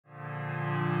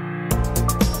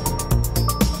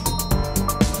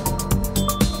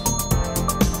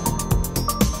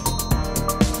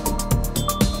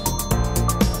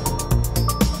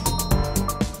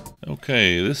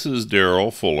Okay, this is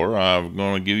Daryl Fuller. I'm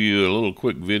going to give you a little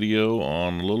quick video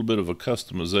on a little bit of a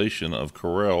customization of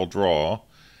CorelDraw.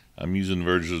 I'm using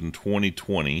version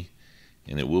 2020,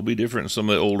 and it will be different in some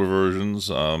of the older versions,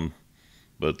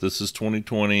 but this is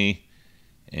 2020,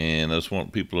 and I just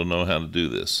want people to know how to do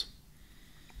this.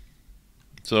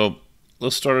 So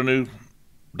let's start a new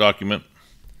document.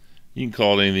 You can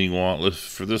call it anything you want.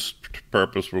 For this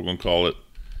purpose, we're going to call it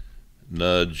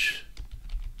nudge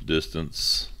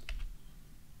distance.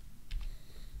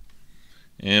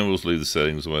 And we'll just leave the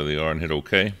settings the way they are and hit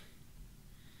OK.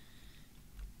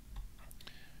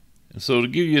 And so to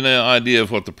give you an idea of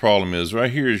what the problem is,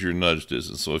 right here is your nudge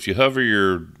distance. So if you hover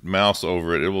your mouse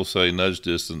over it, it will say nudge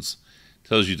distance. It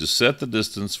tells you to set the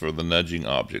distance for the nudging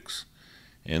objects.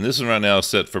 And this one right now is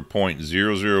set for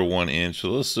 0.001 inch. So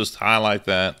let's just highlight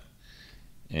that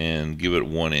and give it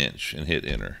 1 inch and hit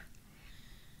enter.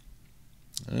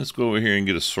 And let's go over here and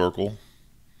get a circle.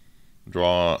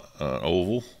 Draw an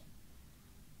oval.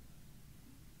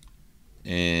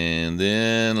 And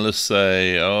then let's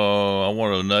say, oh, I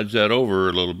want to nudge that over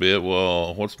a little bit.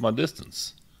 Well, what's my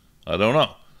distance? I don't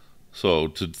know. So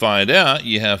to find out,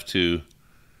 you have to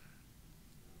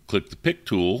click the pick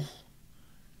tool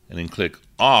and then click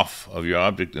off of your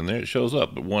object, and there it shows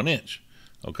up at 1 inch.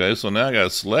 Okay, so now I got to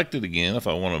select it again if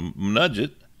I want to nudge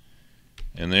it,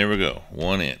 and there we go,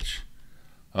 1 inch.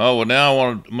 Oh, well, now I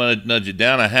want to nudge it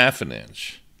down 1/2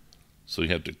 inch. So you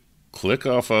have to click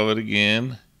off of it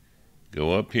again.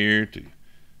 Go up here to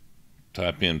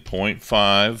type in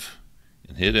 0.5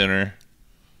 and hit enter,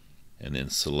 and then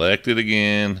select it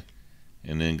again,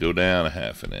 and then go down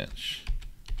 1/2 inch.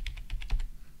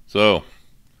 So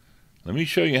let me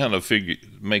show you how to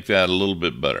make that a little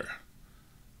bit better.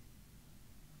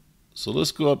 So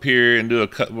let's go up here and we're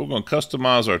going to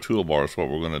customize our toolbar is what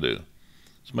we're going to do.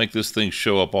 Let's make this thing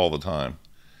show up all the time.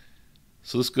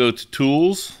 So let's go to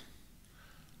Tools,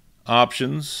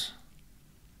 Options,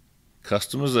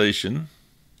 Customization,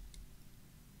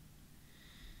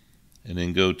 and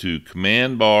then go to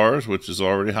Command Bars, which is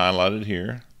already highlighted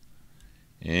here,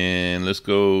 and let's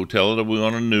go tell it that we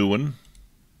want a new one,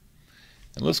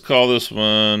 and let's call this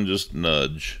one just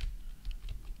nudge,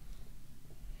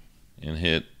 and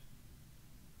hit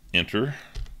enter,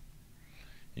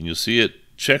 and you'll see it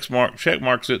check marks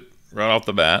it right off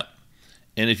the bat.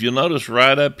 And if you'll notice,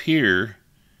 right up here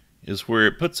is where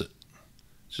it puts it.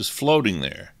 It's just floating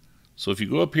there. So if you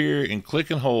go up here and click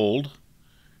and hold,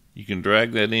 you can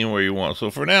drag that in where you want.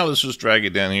 So for now, let's just drag it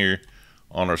down here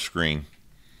on our screen.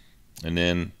 And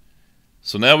then,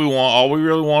 so now all we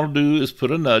really want to do is put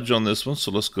a nudge on this one.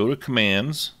 So let's go to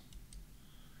Commands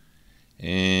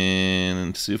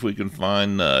and see if we can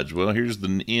find nudge. Well, here's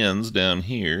the ends down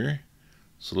here.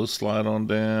 So let's slide on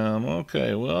down.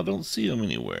 Okay, well, I don't see them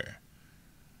anywhere.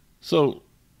 So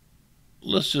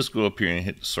let's just go up here and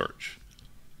hit search.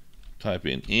 Type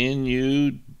in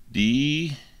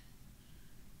NUD,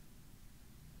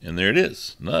 and there it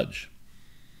is, nudge.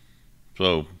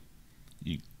 So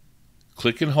you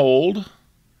click and hold,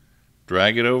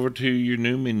 drag it over to your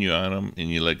new menu item, and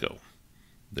you let go.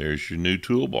 There's your new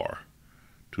toolbar.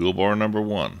 Toolbar number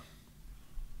 1.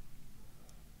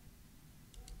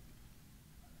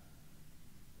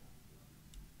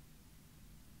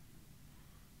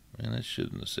 Man, that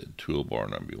shouldn't have said toolbar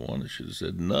number 1. It should have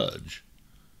said nudge.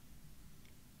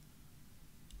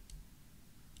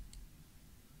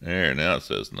 There, now it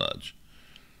says nudge.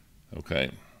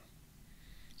 Okay.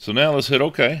 So now let's hit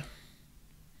OK.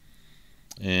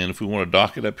 And if we want to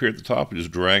dock it up here at the top, we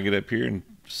just drag it up here and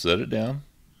set it down.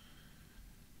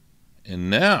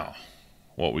 And now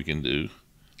what we can do,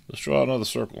 let's draw another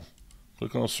circle.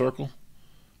 Click on a circle.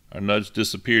 Our nudge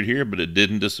disappeared here, but it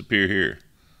didn't disappear here.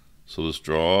 So let's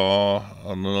draw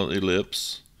another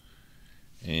ellipse,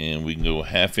 and we can go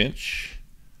 1/2 inch,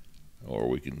 or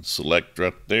we can select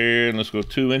right there, and let's go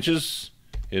 2 inches,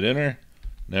 hit enter.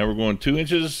 Now we're going 2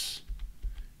 inches,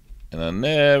 and I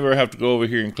never have to go over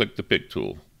here and click the pick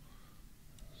tool.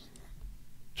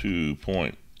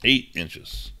 2.8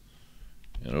 inches,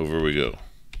 and over we go.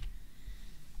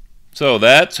 So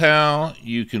that's how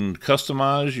you can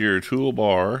customize your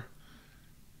toolbar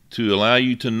to allow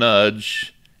you to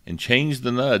nudge and change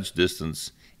the nudge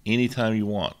distance anytime you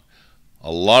want.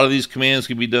 A lot of these commands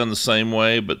can be done the same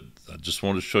way, but I just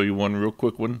wanted to show you one real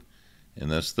quick one,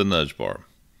 and that's the nudge bar.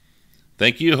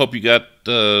 Thank you. Hope you got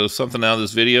something out of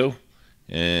this video.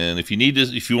 And if you need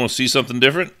this, if you want to see something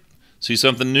different, see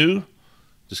something new,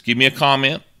 just give me a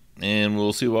comment, and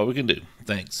we'll see what we can do.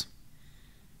 Thanks.